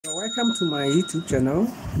Welcome to my YouTube channel,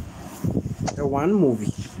 The One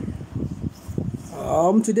Movie.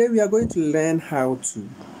 Today we are going to learn how to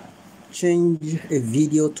change a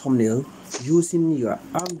video thumbnail using your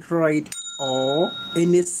Android or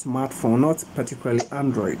any smartphone, not particularly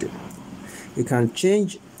Android. You can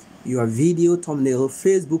change your video thumbnail,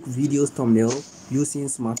 Facebook video thumbnail using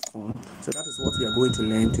smartphone. So that is what we are going to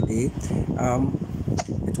learn today.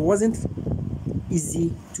 It wasn't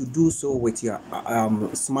easy to do so with your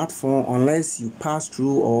smartphone unless you pass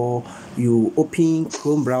through or you open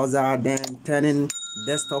Chrome browser, then turn in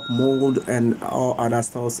desktop mode and all other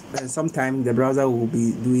stuff, and sometimes the browser will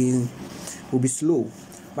be slow.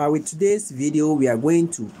 But with today's video we are going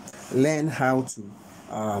to learn how to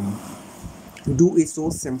do it so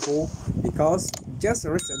simple, because just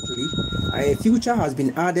recently a feature has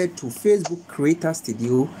been added to Facebook Creator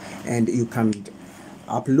Studio, and you can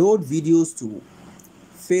upload videos to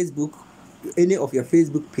Facebook, any of your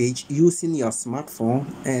Facebook page, using your smartphone,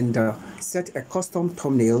 and set a custom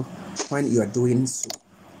thumbnail when you are doing so.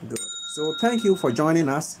 Good. So thank you for joining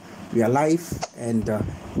us. We are live, and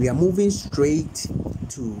we are moving straight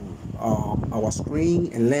to our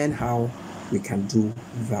screen and learn how we can do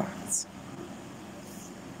that.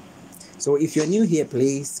 So if you're new here,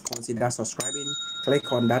 please consider subscribing.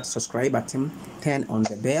 Click on that subscribe button, turn on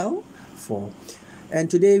the bell and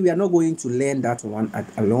today we are not going to learn that one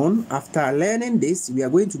alone. After learning this, we are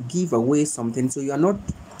going to give away something. So you are not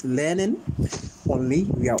learning only,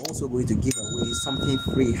 we are also going to give away something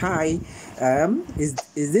free. Hi, is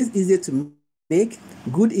this easy to make?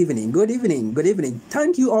 Good evening.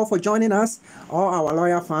 Thank you all for joining us, all our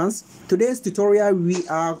loyal fans. Today's tutorial, we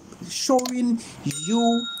are showing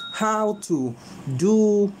you how to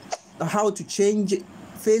change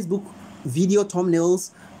Facebook video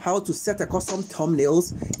thumbnails, how to set a custom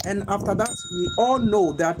thumbnails, and after that we all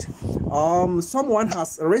know that someone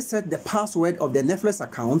has reset the password of the Netflix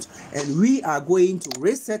account, and we are going to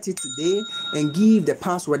reset it today and give the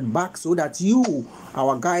password back so that you,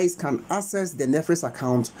 our guys, can access the Netflix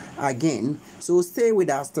account again. So stay with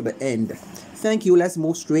us to the end. Thank you. Let's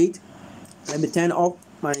move straight. Let me turn off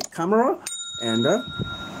my camera, and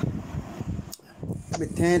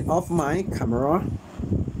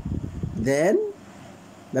then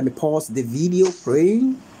let me pause the video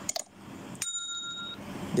playing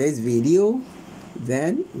this video.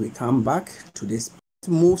 Then we come back to this.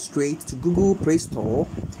 Move straight to Google Play Store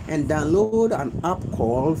and download an app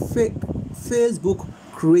called Facebook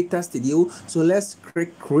Creator Studio. So let's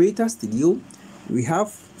click Creator Studio. We have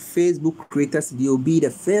Facebook Creator Studio, be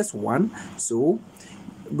the first one. So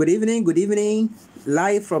good evening,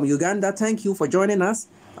 live from Uganda. Thank you for joining us.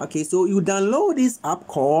 Okay, so you download this app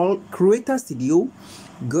called Creator Studio.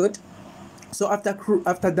 Good. So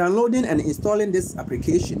after downloading and installing this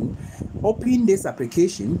application, open this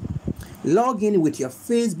application, log in with your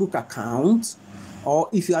Facebook account, or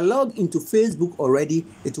if you are logged into Facebook already,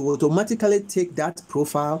 it will automatically take that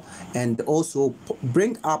profile and also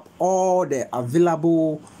bring up all the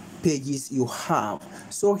available pages you have.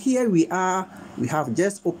 So here we are. We have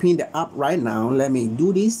just opened the app right now. Let me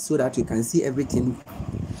do this so that you can see everything.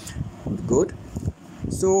 Good.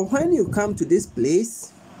 So when you come to this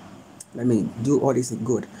place, let me do all this.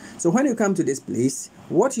 Good. So when you come to this place,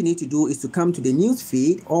 what you need to do is to come to the news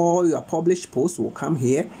feed, or your published post will come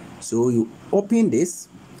here. So you open this.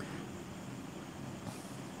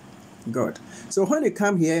 Good. So when you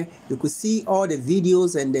come here, you could see all the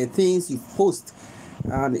videos and the things you post,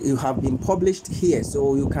 and you have been published here,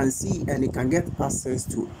 so you can see and you can get access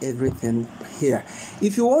to everything here.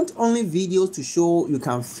 If you want only videos to show, you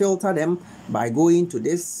can filter them by going to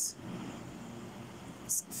this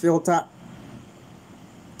filter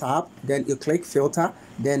tab, then you click filter,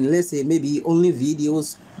 then let's say maybe only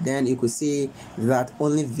videos, then you could see that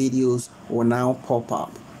only videos will now pop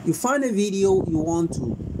up. You find a video you want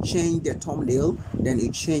to change the thumbnail, then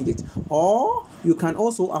you change it, or you can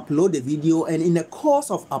also upload the video, and in the course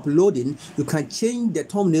of uploading you can change the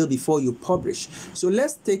thumbnail before you publish. So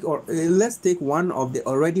let's take one of the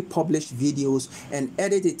already published videos and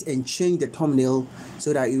edit it and change the thumbnail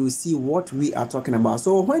so that you will see what we are talking about.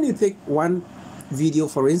 So when you take one video,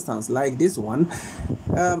 for instance, like this one,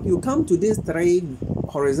 you come to these three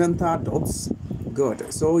horizontal dots.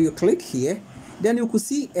 Good. So you click here, then you could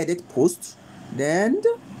see edit post, then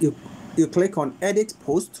you click on edit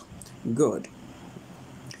post. Good.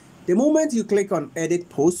 The moment you click on edit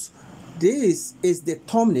post, this is the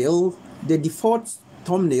thumbnail, the default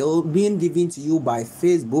thumbnail being given to you by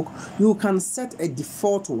Facebook. You can set a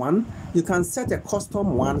default one, you can set a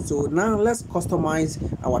custom one. So now let's customize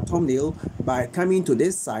our thumbnail by coming to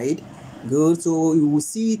this side. Good. So you will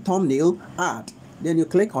see thumbnail, add. Then you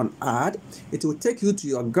click on add. It will take you to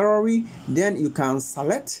your gallery. Then you can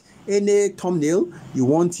select any thumbnail you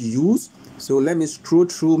want to use. So let me scroll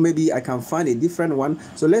through. Maybe I can find a different one.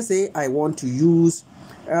 So let's say I want to use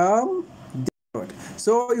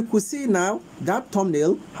so you could see now that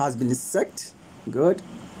thumbnail has been set. Good.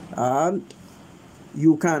 And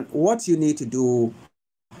you can, what you need to do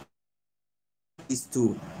is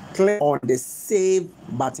to click on the save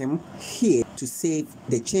button here to save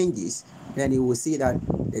the changes. Then you will see that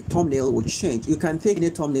the thumbnail will change. You can take any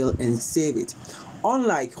thumbnail and save it.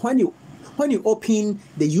 Unlike when you open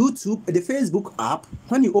the Facebook app,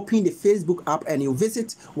 when you open the Facebook app and you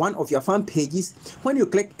visit one of your fan pages, when you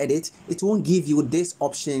click edit, it won't give you this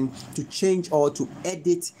option to change or to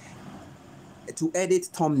edit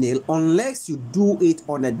thumbnail unless you do it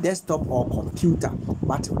on a desktop or computer.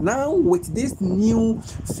 But now with this new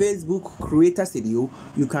Facebook Creator Studio,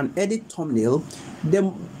 you can edit thumbnail.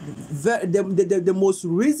 The most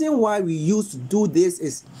reason why we used to do this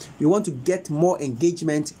is we want to get more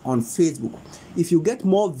engagement on Facebook. If you get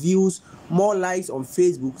more views, more likes on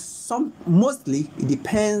Facebook, mostly it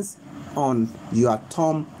depends on your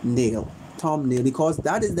thumbnail, because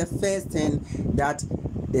that is the first thing that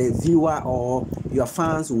the viewer or your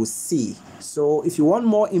fans will see. So if you want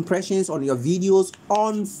more impressions on your videos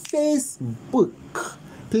on Facebook,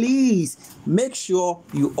 please make sure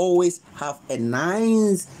you always have a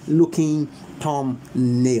nice looking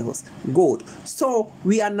thumbnails. Good. So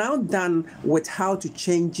we are now done with how to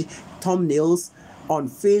change thumbnails on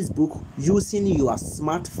Facebook using your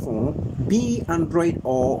smartphone, be Android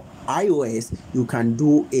or iOS. You can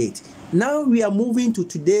do it. Now we are moving to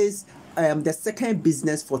today's the second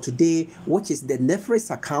business for today, which is the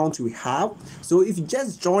Netflix account we have. So if you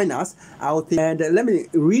just join us out there, and let me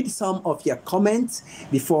read some of your comments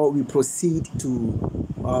before we proceed to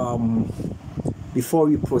the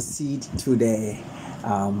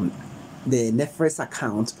Netflix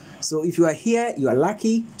account. So if you are here, you are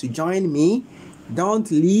lucky to join me.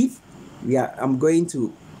 Don't leave.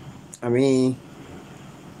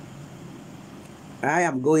 I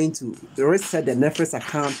am going to reset the Netflix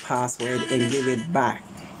account password and give it back.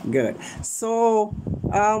 Good. So,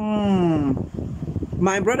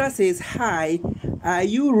 my brother says, hi, are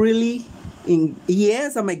you really in?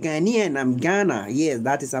 Yes, I'm a Ghanaian. I'm Ghana. Yes,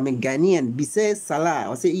 that is, I'm a Ghanaian. Bise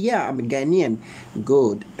Salah. I say, yeah, I'm a Ghanaian.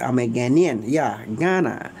 Good. I'm a Ghanaian. Yeah,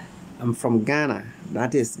 Ghana. I'm from Ghana.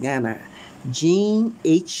 That is Ghana. Ghana. Ghana.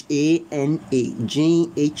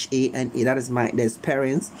 That is there's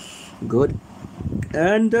parents. Good.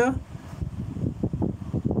 And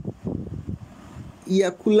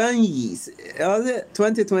Yakulanyi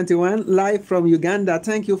 2021 live from Uganda.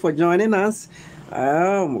 Thank you for joining us.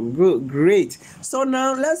 Good, great. So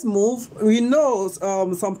now let's move. We know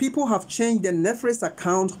some people have changed their Netflix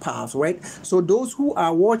account password. So those who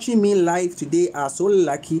are watching me live today are so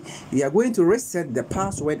lucky. We are going to reset the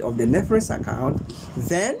password of the Netflix account.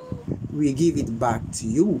 Then we give it back to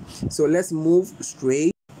you. So let's move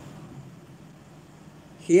straight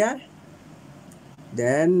here.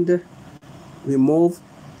 Then we move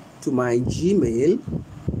to my Gmail.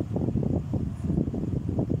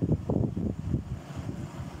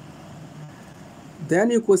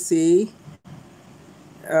 Then you could see,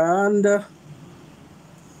 and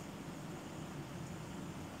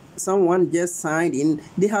someone just signed in.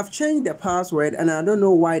 They have changed the password, and I don't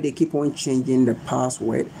know why they keep on changing the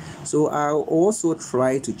password. So I'll also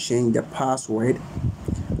try to change the password.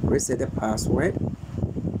 Reset the password.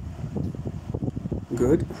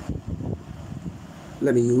 Good.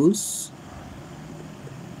 Let me use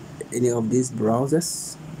any of these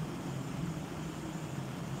browsers.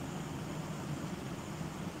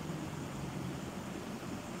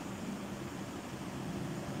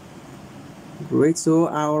 Great. So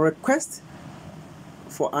I'll request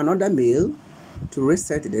for another mail to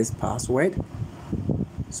reset this password.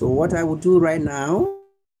 So what I will do right now,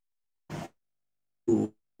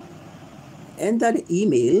 enter the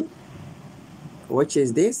email, which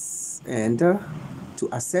is this, and to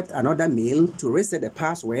accept another mail to reset the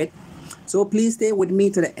password. So please stay with me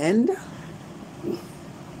to the end.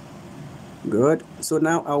 Good. So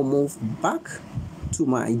now I'll move back to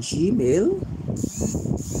my Gmail.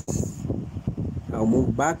 I'll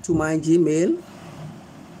move back to my Gmail.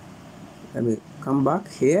 Let me come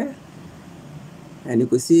back here. And you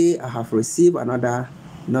can see I have received another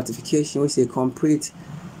notification which say complete.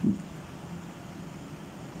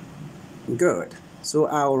 Good. So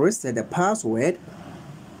I'll reset the password.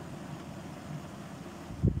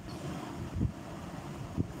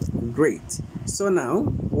 Great. So now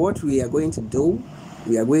what we are going to do,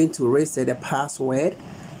 we are going to reset the password.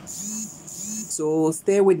 So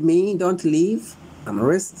stay with me, don't leave. and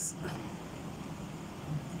risks.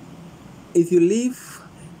 If you leave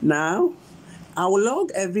now, I will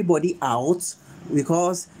log everybody out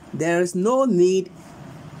because there is no need.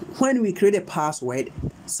 When we create a password,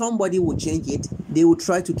 somebody will change it. They will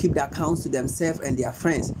try to keep the accounts to themselves and their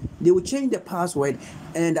friends. They will change the password,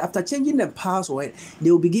 and after changing the password,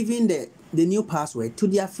 they will be giving the new password to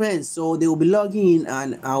their friends. So they will be logging in,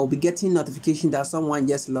 and I'll be getting notification that someone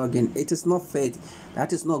just logged in. It is not fair.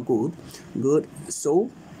 That is not good.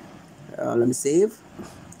 So let me save.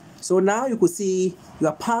 So now you could see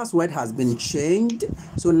your password has been changed.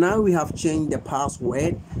 So now we have changed the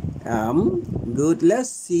password. Good. Let's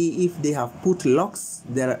see if they have put locks.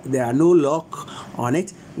 There are no lock on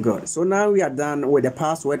it. Good. So now we are done with the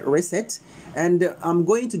password reset, and I'm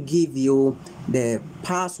going to give you the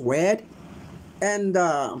password, and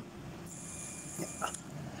I'm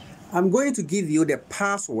going to give you the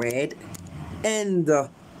password, and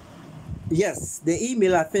yes, the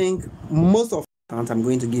email. I think most of I'm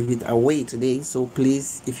going to give it away today. So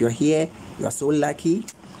please, if you're here, you are so lucky.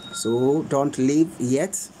 So don't leave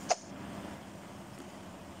yet.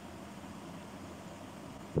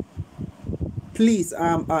 Please,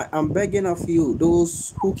 I'm begging of you,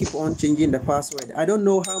 those who keep on changing the password. I don't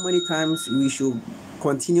know how many times we should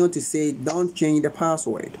continue to say don't change the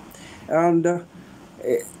password, and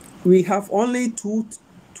we have only two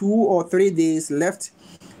or 3 days left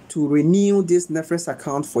to renew this Netflix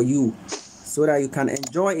account for you, so that you can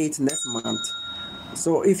enjoy it next month.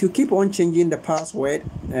 So if you keep on changing the password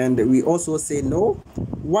and we also say no,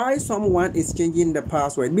 why someone is changing the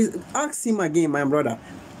password, ask him again, my brother.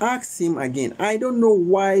 Ask him again. I don't know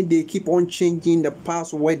why they keep on changing the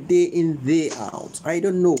password day in, day out. I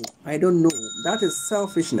don't know. That is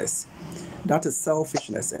selfishness.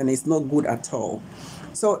 And it's not good at all.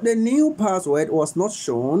 So the new password was not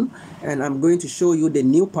shown, and I'm going to show you the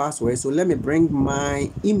new password. So let me bring my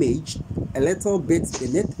image a little bit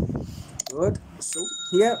in it. Good. So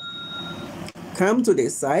here, come to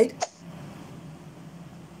this side.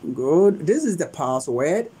 Good. This is the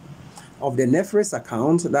password of the Netflix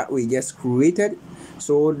account that we just created.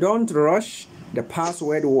 So don't rush. The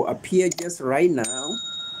password will appear just right now.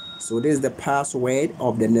 So this is the password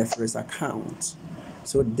of the Netflix account.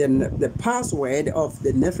 So then the password of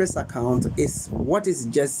the Netflix account is what is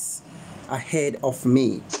just ahead of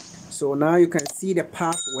me. So now you can see the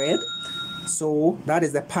password. So that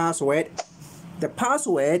is the password. The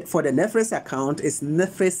password for the Netflix account is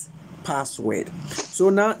Netflix password. So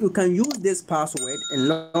now you can use this password and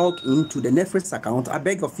log into the Netflix account. I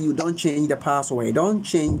beg of you, don't change the password. Don't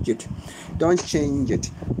change it.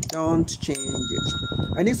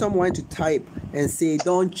 I need someone to type and say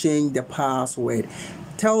don't change the password.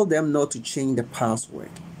 Tell them not to change the password.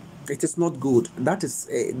 It is not good. That is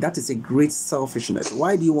a great selfishness.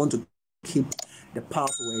 Why do you want to keep the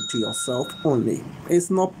password to yourself only? It's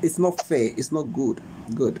not fair. It's not good.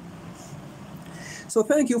 So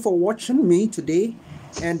thank you for watching me today,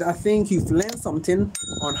 and I think you've learned something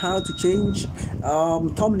on how to change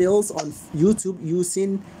thumbnails on YouTube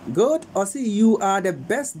using good. Or see, you are the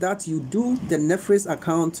best that you do the Netflix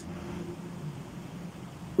account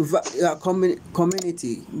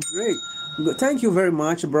community. Great. Thank you very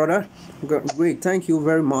much, brother. Great. Thank you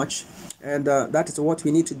very much. And that is what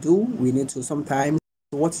we need to do. We need to sometimes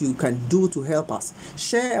what you can do to help us.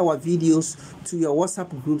 Share our videos to your WhatsApp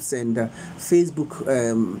groups and Facebook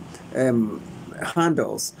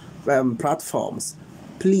handles, platforms.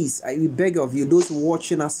 Please, I beg of you, those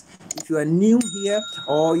watching us, if you are new here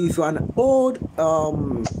or if you are an old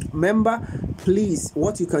member, please,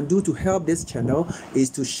 what you can do to help this channel is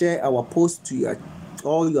to share our posts to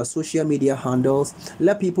all your social media handles.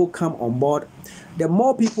 Let people come on board. The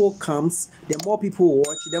more people comes, the more people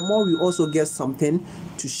watch, the more we also get something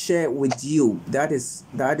to share with you. That is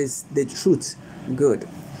the truth. Good.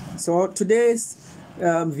 So today's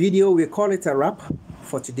video, we call it a wrap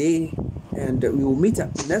for today, and we will meet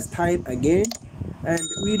next time again. And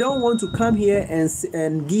we don't want to come here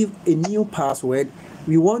and give a new password.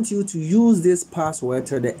 We want you to use this password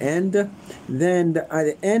to the end. Then at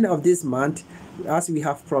the end of this month, as we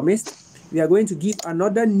have promised, we are going to give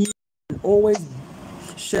another new, and always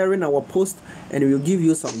sharing our post, and we will give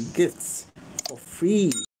you some gifts for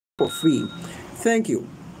free. Thank you.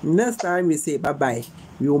 Next time we say bye bye.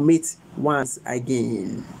 We will meet once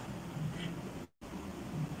again.